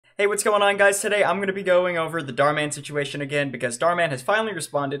Hey, what's going on, guys? Today I'm going to be going over the Dhar Mann situation again because Dhar Mann has finally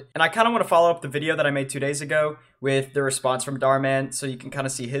responded, and I kind of want to follow up the video that I made 2 days ago with the response from Dhar Mann so you can kind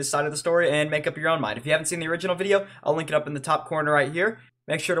of see his side of the story and make up your own mind. If you haven't seen the original video, I'll link it up in the top corner right here.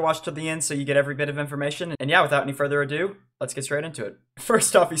 Make sure to watch till the end so you get every bit of information. And yeah, without any further ado, let's get straight into it.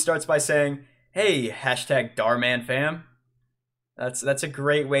 First off, he starts by saying, "Hey, hashtag Dhar Mann fam." That's a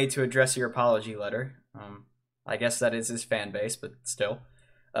great way to address your apology letter. I guess that is his fan base, but still.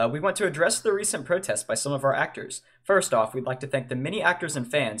 We want to address the recent protests by some of our actors. First off, we'd like to thank the many actors and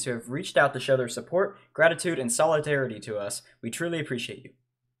fans who have reached out to show their support, gratitude, and solidarity to us. We truly appreciate you.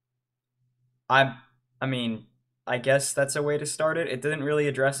 I mean, I guess that's a way to start it. It didn't really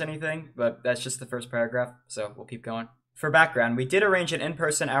address anything, but that's just the first paragraph, so we'll keep going. For background, we did arrange an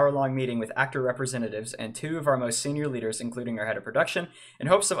in-person hour-long meeting with actor representatives and 2 of our most senior leaders, including our head of production, in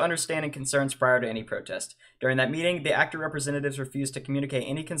hopes of understanding concerns prior to any protest. During that meeting, the actor representatives refused to communicate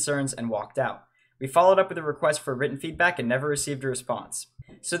any concerns and walked out. We followed up with a request for written feedback and never received a response.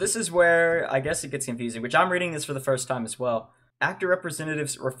 So this is where I guess it gets confusing, which I'm reading this for the first time as well. Actor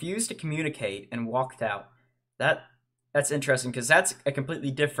representatives refused to communicate and walked out. That's interesting because that's a completely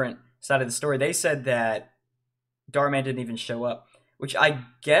different side of the story. They said that Dhar Mann didn't even show up, which I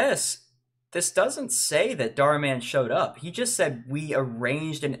guess this doesn't say that Dhar Mann showed up. He just said we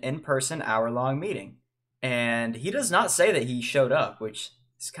arranged an in-person hour-long meeting, and he does not say that he showed up, which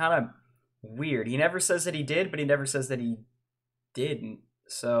is kind of weird. He never says that he did, but he never says that he didn't.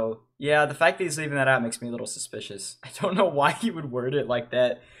 So yeah, the fact that he's leaving that out makes me a little suspicious. I don't know why he would word it like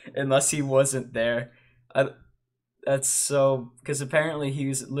that unless he wasn't there. That's so, because apparently he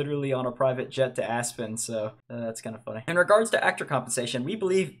was literally on a private jet to Aspen, so that's kind of funny. In regards to actor compensation, we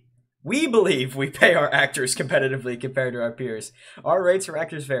believe we pay our actors competitively compared to our peers. Our rates for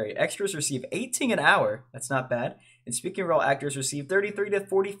actors vary. Extras receive $18 an hour, that's not bad, and speaking role actors receive $33 to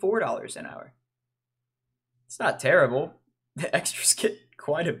 $44 an hour. It's not terrible. The extras get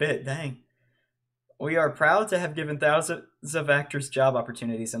quite a bit, dang. We are proud to have given thousands of actors job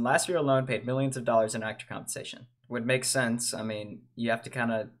opportunities, and last year alone paid millions of dollars in actor compensation. Would make sense. I mean, you have to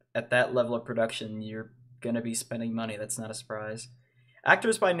kind of, at that level of production, you're going to be spending money. That's not a surprise.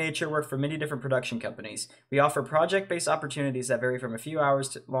 Actors by nature work for many different production companies. We offer project-based opportunities that vary from a few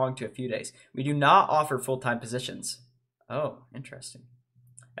hours long to a few days. We do not offer full-time positions. Oh, interesting.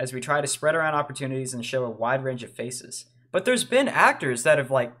 As we try to spread around opportunities and show a wide range of faces. But there's been actors that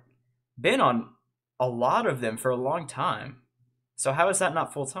have, been on a lot of them for a long time. So how is that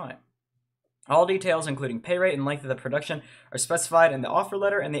not full-time? All details, including pay rate and length of the production, are specified in the offer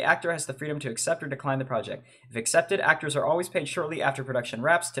letter, and the actor has the freedom to accept or decline the project. If accepted, actors are always paid shortly after production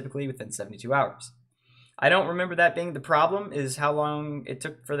wraps, typically within 72 hours. I don't remember that being the problem, is how long it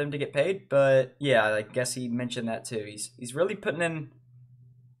took for them to get paid, but yeah, I guess he mentioned that too. He's really putting in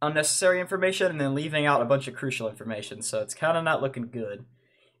unnecessary information and then leaving out a bunch of crucial information, so it's kind of not looking good.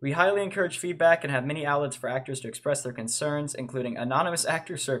 We highly encourage feedback and have many outlets for actors to express their concerns, including anonymous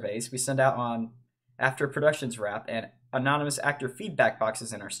actor surveys we send out on after productions wrap and anonymous actor feedback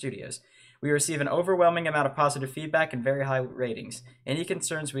boxes in our studios. We receive an overwhelming amount of positive feedback and very high ratings. Any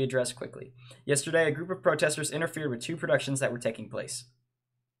concerns we address quickly. Yesterday, a group of protesters interfered with 2 productions that were taking place.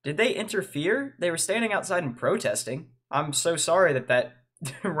 Did they interfere? They were standing outside and protesting. I'm so sorry that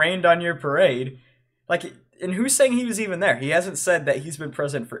rained on your parade. And who's saying he was even there? He hasn't said that he's been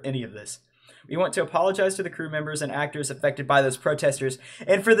present for any of this. We want to apologize to the crew members and actors affected by those protesters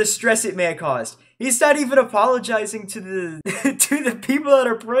and for the stress it may have caused. He's not even apologizing to the to the people that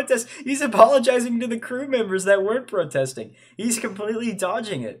are protesting. He's apologizing to the crew members that weren't protesting. He's completely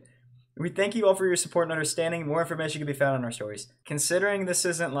dodging it. We thank you all for your support and understanding. More information can be found on our stories. Considering this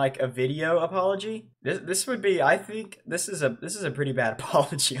isn't like a video apology, this would be, I think, this is a pretty bad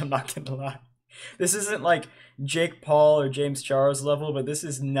apology, I'm not gonna lie. This isn't like Jake Paul or James Charles level, but this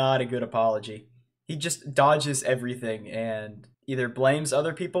is not a good apology. He just dodges everything and either blames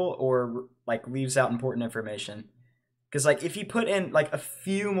other people or leaves out important information. Because if he put in a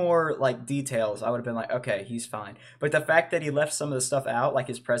few more details, I would have been like, okay, he's fine. But the fact that he left some of the stuff out, like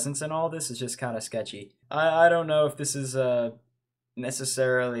his presence and all this, is just kind of sketchy. I don't know if this is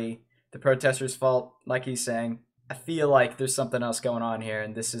necessarily the protesters' fault, like he's saying. I feel like there's something else going on here,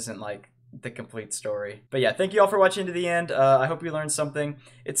 and this isn't the complete story. But yeah, thank you all for watching to the end. I hope you learned something.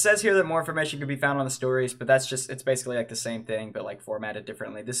 It says here that more information can be found on the stories, but it's basically the same thing, but formatted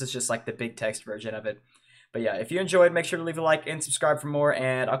differently. This is just the big text version of it. But yeah, if you enjoyed, make sure to leave a like and subscribe for more,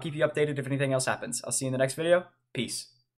 and I'll keep you updated if anything else happens. I'll see you in the next video. Peace.